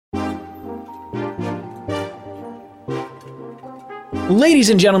Ladies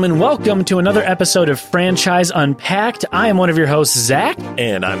and gentlemen, welcome to another episode of Franchise Unpacked. I am one of your hosts, Zach.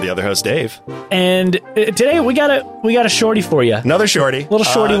 And I'm the other host, Dave. And today we got a shorty for you. Another shorty. Little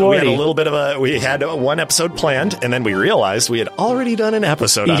shorty warty. We had one episode planned, and then we realized we had already done an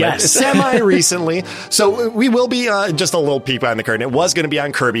episode on it semi-recently. So we will be, just a little peek behind the curtain. It was going to be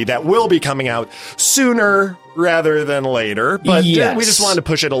on Kirby. That will be coming out sooner rather than later, but we just wanted to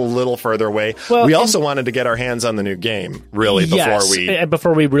push it a little further away. Well, we also wanted to get our hands on the new game, really,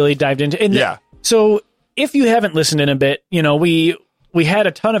 before we really dived into it. So if you haven't listened in a bit, we had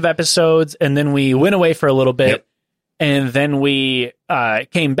a ton of episodes, and then we went away for a little bit, and then we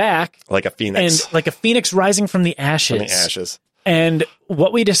came back like a phoenix, and like a phoenix rising from the ashes. From the ashes. And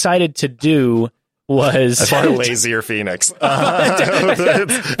what we decided to do was a far lazier phoenix.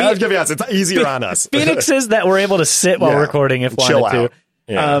 I'll give you honest, it's easier on us. Phoenixes that were able to sit while recording if chill wanted out.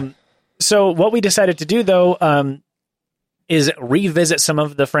 to. Yeah. So what we decided to do, though, is revisit some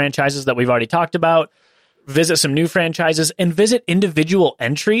of the franchises that we've already talked about, visit some new franchises, and visit individual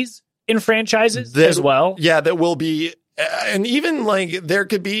entries in franchises as well. Yeah, that will be, and even like there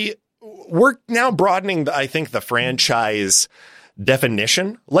could be, we're now broadening, I think, the franchise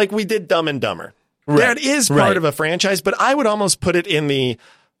definition, like we did Dumb and Dumber. Right. That is part of a franchise, but I would almost put it in the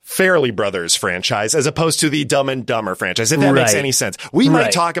Farrelly Brothers franchise as opposed to the Dumb and Dumber franchise, if that makes any sense. We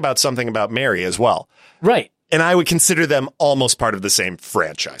might talk about something about Mary as well. Right. And I would consider them almost part of the same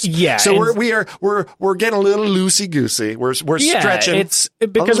franchise. Yeah. So we're getting a little loosey goosey. We're stretching. It's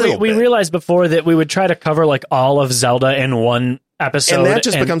because we realized before that we would try to cover like all of Zelda in one episode, and that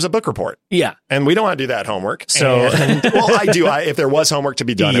just becomes a book report. Yeah, and we don't want to do that homework. So, well, I do. If there was homework to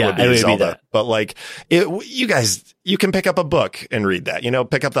be done, it would be Zelda. But like, you guys, you can pick up a book and read that.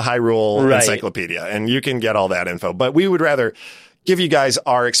 Pick up the Hyrule Encyclopedia, and you can get all that info. But we would rather give you guys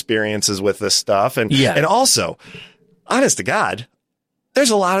our experiences with this stuff, and also, honest to God, there's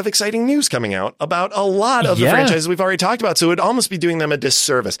a lot of exciting news coming out about a lot of the franchises we've already talked about. So it would almost be doing them a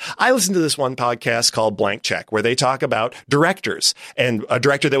disservice. I listened to this one podcast called Blank Check, where they talk about directors, and a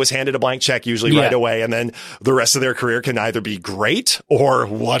director that was handed a blank check usually right away. And then the rest of their career can either be great or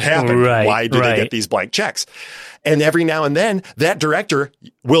what happened? Why do they get these blank checks? And every now and then that director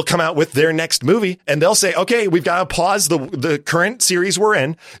will come out with their next movie, and they'll say, okay, we've got to pause the current series we're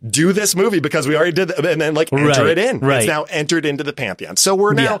in, do this movie because we already did that, and then enter it in. It's now entered into the pantheon. So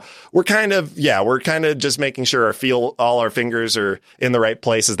we're kind of just making sure all our fingers are in the right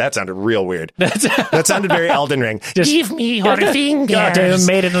places. That sounded real weird. That sounded very Elden Ring. Give me your fingers.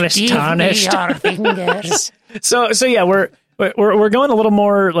 Made it less tarnished. Give me your fingers. So yeah, we're going a little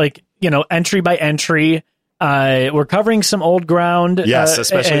more like, entry by entry. We're covering some old ground. Yes,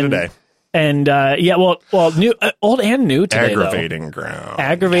 especially today. And new, old and new today. Aggravating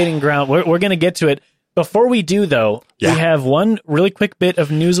ground. We're going to get to it. Before we do, though, we have one really quick bit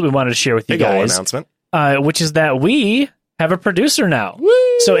of news that we wanted to share with you guys. Announcement. Which is that we have a producer now.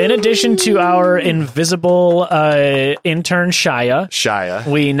 Woo! So in addition to our invisible intern, Shia,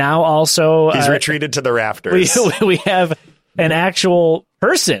 we now also... He's retreated to the rafters. We have an actual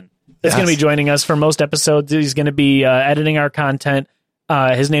person that's going to be joining us for most episodes. He's going to be editing our content.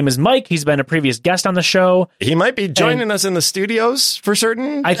 His name is Mike. He's been a previous guest on the show. He might be joining us in the studios for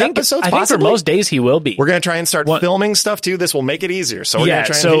certain episodes. I think for most days he will be. We're going to try and start filming stuff too. This will make it easier. So we're going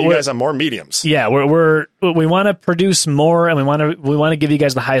to try and get you guys on more mediums. Yeah, we want to produce more, and we want to give you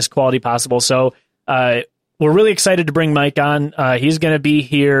guys the highest quality possible. So we're really excited to bring Mike on. He's going to be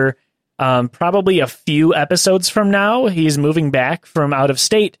here probably a few episodes from now. He's moving back from out of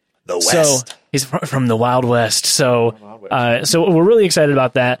state. The West. So he's from the Wild West. So we're really excited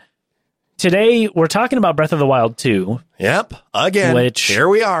about that. Today, we're talking about Breath of the Wild 2. Yep. Again. Here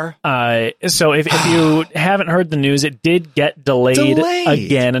we are. So if you haven't heard the news, it did get delayed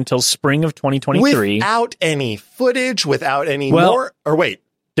again until spring of 2023. Without any footage, without any more. Or wait.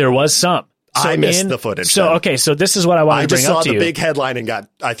 There was some. So I missed the footage. So so this is what I want to bring up to you. I just saw the big headline and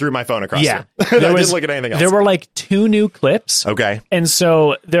I threw my phone across it. I didn't look at anything else. There were like 2 new clips. Okay. And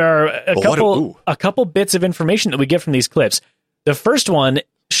so there are a couple bits of information that we get from these clips. The first one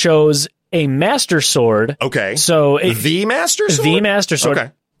shows a Master Sword. Okay. So the Master Sword? The Master Sword.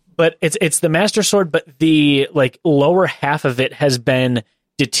 Okay. But it's the Master Sword, but the lower half of it has been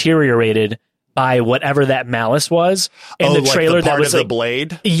deteriorated by whatever that Malice was in the trailer. The part that was of the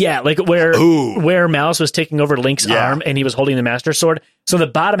blade? Yeah, where Malice was taking over Link's arm and he was holding the Master Sword. So the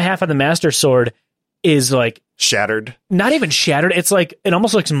bottom half of the Master Sword is shattered. Not even shattered. It's it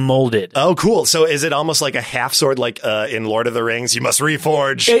almost looks molded. Oh, cool. So is it almost like a half sword, like in Lord of the Rings? You must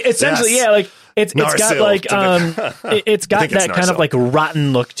reforge. Essentially, it's got that kind of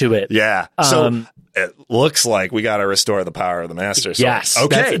rotten look to it. Yeah. So it looks like we got to restore the power of the Master Sword. Yes.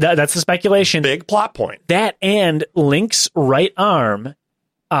 Okay. That's the speculation. Big plot point. That and Link's right arm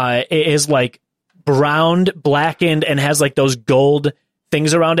is like browned, blackened, and has like those gold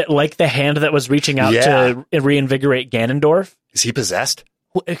things around it, like the hand that was reaching out to reinvigorate Ganondorf. Is he possessed?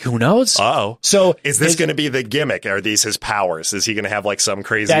 Who knows? Uh-oh. So is this going to be the gimmick? Are these his powers? Is he going to have like some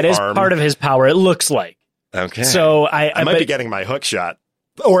crazy that is arm? part of his power, it looks like. Okay. So I might be getting my hook shot.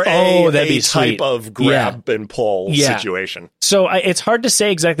 Or a type of grab and pull situation. So it's hard to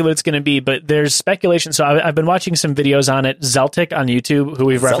say exactly what it's going to be, but there's speculation. So I've been watching some videos on it. Zeltic on YouTube, who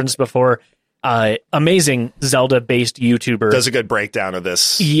we've referenced before. Amazing Zelda-based YouTuber. Does a good breakdown of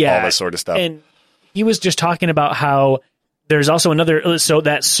this, all this sort of stuff. And he was just talking about how there's also another... So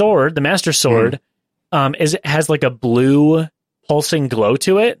that sword, the Master Sword, has like a blue pulsing glow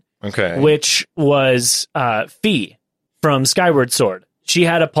to it. Okay. Which was Fi from Skyward Sword. She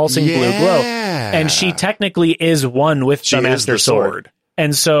had a pulsing blue glow. And she technically is one with the Master Sword.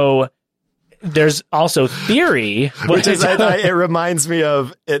 And so there's also theory. Which is, it reminds me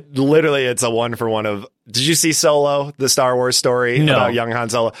of, literally it's a one for one of, did you see Solo, the Star Wars story about young Han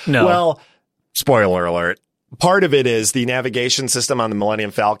Solo? No. Well, spoiler alert. Part of it is the navigation system on the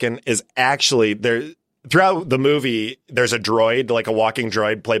Millennium Falcon is actually there. Throughout the movie, there's a droid, like a walking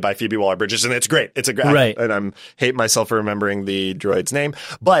droid played by Phoebe Waller-Bridges, and it's great. It's a great, right. And I'm hate myself for remembering the droid's name,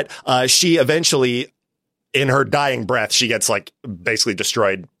 but she eventually, in her dying breath, she gets like basically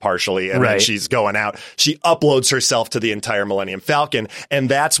destroyed partially, and then she's going out. She uploads herself to the entire Millennium Falcon, and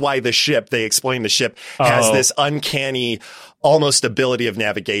that's why the ship, they explain the ship has this uncanny, almost ability of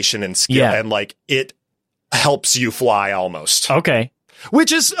navigation and skill, and like it helps you fly almost. Okay.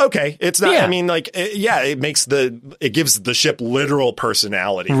 Which is okay. It's not, I mean, like, it gives the ship literal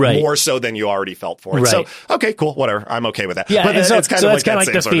personality more so than you already felt for it. So, okay, cool, whatever. I'm okay with that. Yeah, but so it's kind of like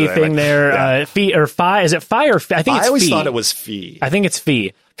the Fi thing there. Fi or Fi? Is it Fi or Fi? I think it's Fi. I always thought it was Fi. I think it's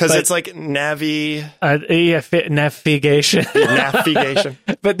Fi. Because it's like navigation. Navigation.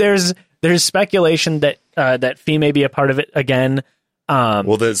 But there's speculation that that Fi may be a part of it again.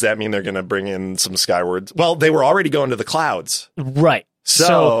 Well, does that mean they're going to bring in some Skywards? Well, they were already going to the clouds. Right.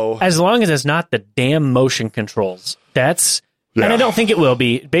 So as long as it's not the damn motion controls, that's... Yeah. And I don't think it will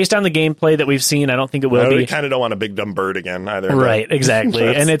be. Based on the gameplay that we've seen, I don't think it will be. We kind of don't want a big dumb bird again either. Right, exactly.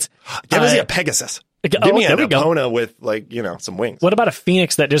 And it's... Give me a Pegasus. Give me an Epona with, like, some wings. What about a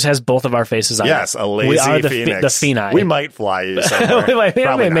phoenix that just has both of our faces on it? Yes, a lazy phoenix. The phoenix. We might fly you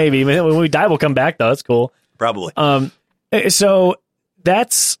somewhere. Maybe. When we die, we'll come back, though. That's cool. Probably. So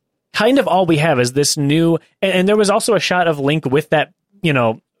that's kind of all we have is this new... And there was also a shot of Link with that,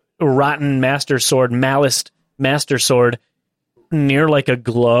 rotten Master Sword, Maliced Master Sword, near like a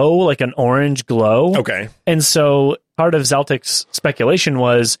glow, like an orange glow. Okay. And so part of Zeltic's speculation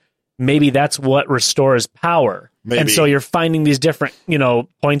was maybe that's what restores power. Maybe. And so you're finding these different,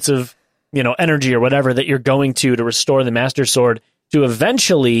 points of, energy or whatever that you're going to restore the Master Sword to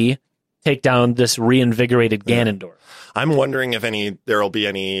eventually take down this reinvigorated Ganondorf. I'm wondering if there'll be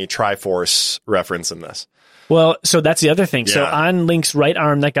any Triforce reference in this. Well, so that's the other thing. Yeah. So on Link's right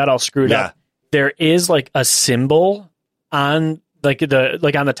arm that got all screwed up, there is like a symbol on on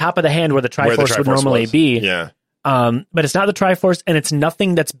the top of the hand where the Triforce would normally be. Yeah. But it's not the Triforce, and it's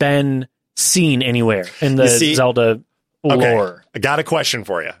nothing that's been seen anywhere in the Zelda lore. Okay. I got a question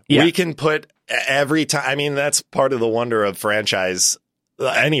for you. Yeah. We can put every time. I mean, that's part of the wonder of franchise,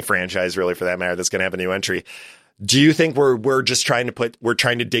 any franchise really for that matter, that's going to have a new entry. Do you think we're just trying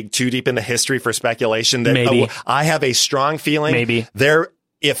to dig too deep into history for speculation? That maybe. I have a strong feeling maybe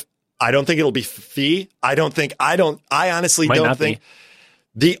if I don't think it'll be Fi. I honestly don't think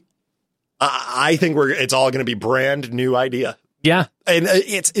I think it's all going to be brand new idea. Yeah. And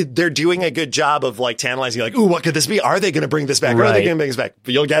they're doing a good job of like tantalizing, like, ooh, what could this be? Are they going to bring this back? Right. Are they going to bring this back?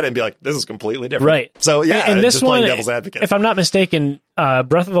 But you'll get it and be like, this is completely different. Right. So yeah, and this just one, playing devil's advocate. If I'm not mistaken,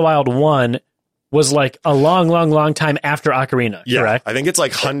 Breath of the Wild 1 was like a long time after Ocarina, correct? I think it's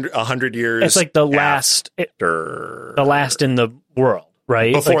like 100 years. It's like the last in the world,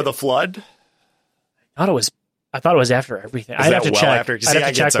 right? Before the flood? I thought it was after everything. I'd have to check. I'd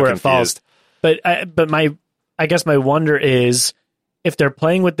have to check where it falls. But I guess my wonder is if they're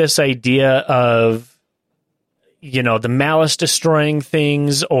playing with this idea of, the malice destroying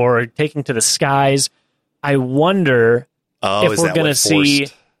things or taking to the skies. I wonder if we're going to see.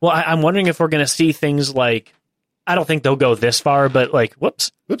 Well, I'm wondering if we're going to see things like, I don't think they'll go this far, but like,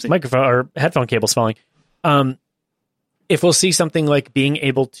 whoopsie, microphone or headphone cable's falling. If we'll see something like being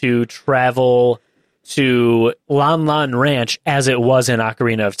able to travel to Lon Lon Ranch as it was in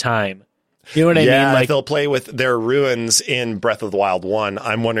Ocarina of Time. You know what I mean? Like they'll play with their ruins in Breath of the Wild 1.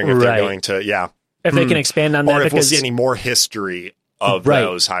 I'm wondering if they're going to, if they can expand on that, or if we'll see any more history of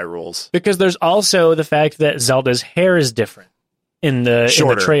those Hyrules. Because there's also the fact that Zelda's hair is different in the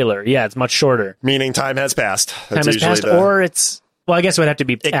trailer. Yeah, it's much shorter. Meaning time has passed. Time has passed, or it's... Well, I guess it would have to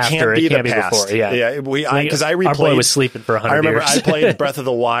be after. It can't be before. Yeah. Because I replayed... Our boy was sleeping for 100 years. I remember I played Breath of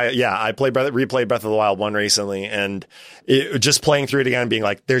the Wild. Yeah, I replayed Breath of the Wild 1 recently, and just playing through it again, being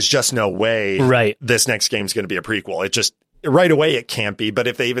like, there's just no way this next game's going to be a prequel. It just... Right away, it can't be. But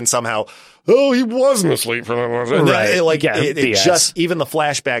if they even somehow, he wasn't asleep for that. It just, even the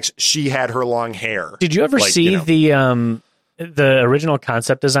flashbacks, she had her long hair. Did you ever see the original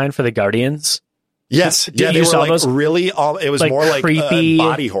concept design for the Guardians? Yes. They were like those? Really, it was more like creepy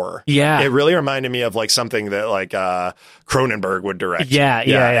body horror. Yeah. It really reminded me of like something that like Cronenberg would direct. Yeah.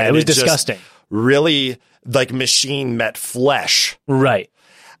 It was disgusting. Really like machine met flesh. Right.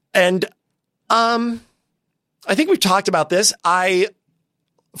 And, I think we've talked about this.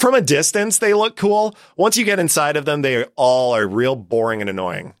 From a distance, they look cool. Once you get inside of them, they all are real boring and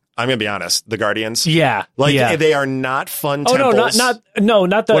annoying. I'm going to be honest. The Guardians. Yeah. They are not fun temples. Not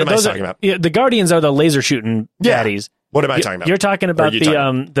the... What am I talking about? The Guardians are the laser shooting baddies. What am I talking about? You're talking about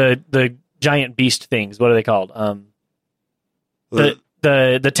the giant beast things. What are they called?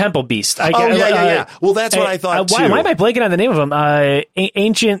 The temple beast. Yeah. Well, that's what I thought too. Why am I blanking on the name of them?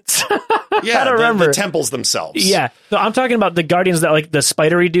 Ancient... Yeah, I don't remember. The temples themselves. Yeah. So I'm talking about the Guardians that like the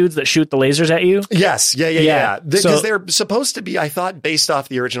spidery dudes that shoot the lasers at you. Yes. Yeah. Because they're supposed to be, I thought, based off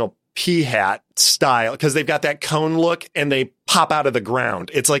the original P-Hat style, because they've got that cone look and they pop out of the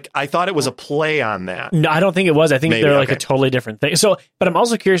ground. It's like, I thought it was a play on that. No, I don't think it was. I think they're like a totally different thing. So, but I'm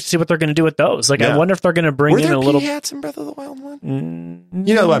also curious to see what they're going to do with those. Like, I wonder if they're going to bring in a little... P-Hats in Breath of the Wild 1?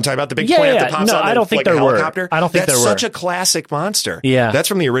 You know what I'm talking about? The big plant that pops out I don't think there helicopter? I don't think there were. That's such a classic monster. Yeah. That's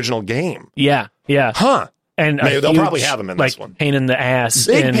from the original game. Yeah. Huh. And they'll probably have them in this one. Pain in the ass.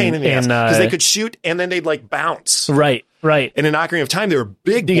 Big pain in the ass. Because they could shoot and then they'd like bounce. Right. And in Ocarina of Time, they were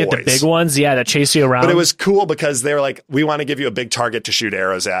big boys. You get the big ones, that chase you around. But it was cool because they were like, we want to give you a big target to shoot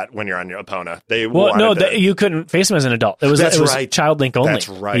arrows at when you're on your Epona. You couldn't face them as an adult. It was Child Link only. That's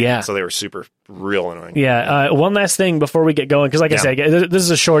right. Yeah. So they were super real annoying. Yeah. One last thing before we get going, because like I said, this is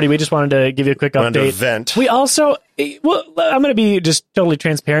a shorty. We just wanted to give you a quick update. Vent. We also, I'm going to be just totally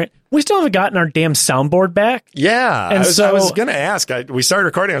transparent. We still haven't gotten our damn soundboard back. Yeah. And I was going to ask. We started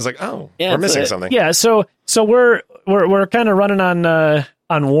recording. I was like, we're missing something. Yeah. So we're kind of running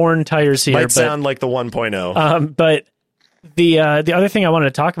on worn tires here. Might sound like the 1.0. But the other thing I wanted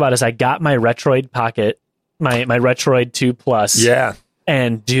to talk about is I got my Retroid Pocket, my Retroid 2 Plus. Yeah.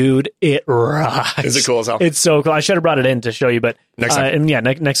 And dude, it rocks. Is it cool as hell? It's so cool. I should have brought it in to show you, but next time.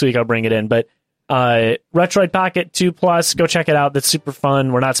 Next week I'll bring it in. But Retroid Pocket 2 Plus, go check it out. That's super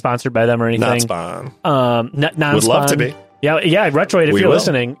fun. We're not sponsored by them or anything. Not spawn. Non-spawn. Would love to be. Yeah, Retroid if you're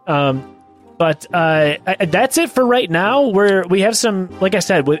listening. But that's it for right now. We have some, like I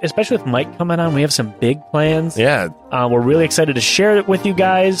said, especially with Mike coming on, we have some big plans. Yeah. We're really excited to share it with you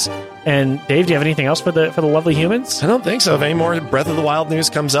guys. And Dave, do you have anything else for the lovely humans? I don't think so. If any more Breath of the Wild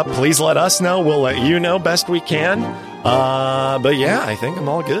news comes up, please let us know. We'll let you know best we can. But yeah, I think I'm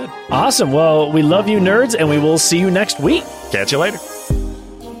all good. Awesome. Well, we love you, nerds, and we will see you next week. Catch you later.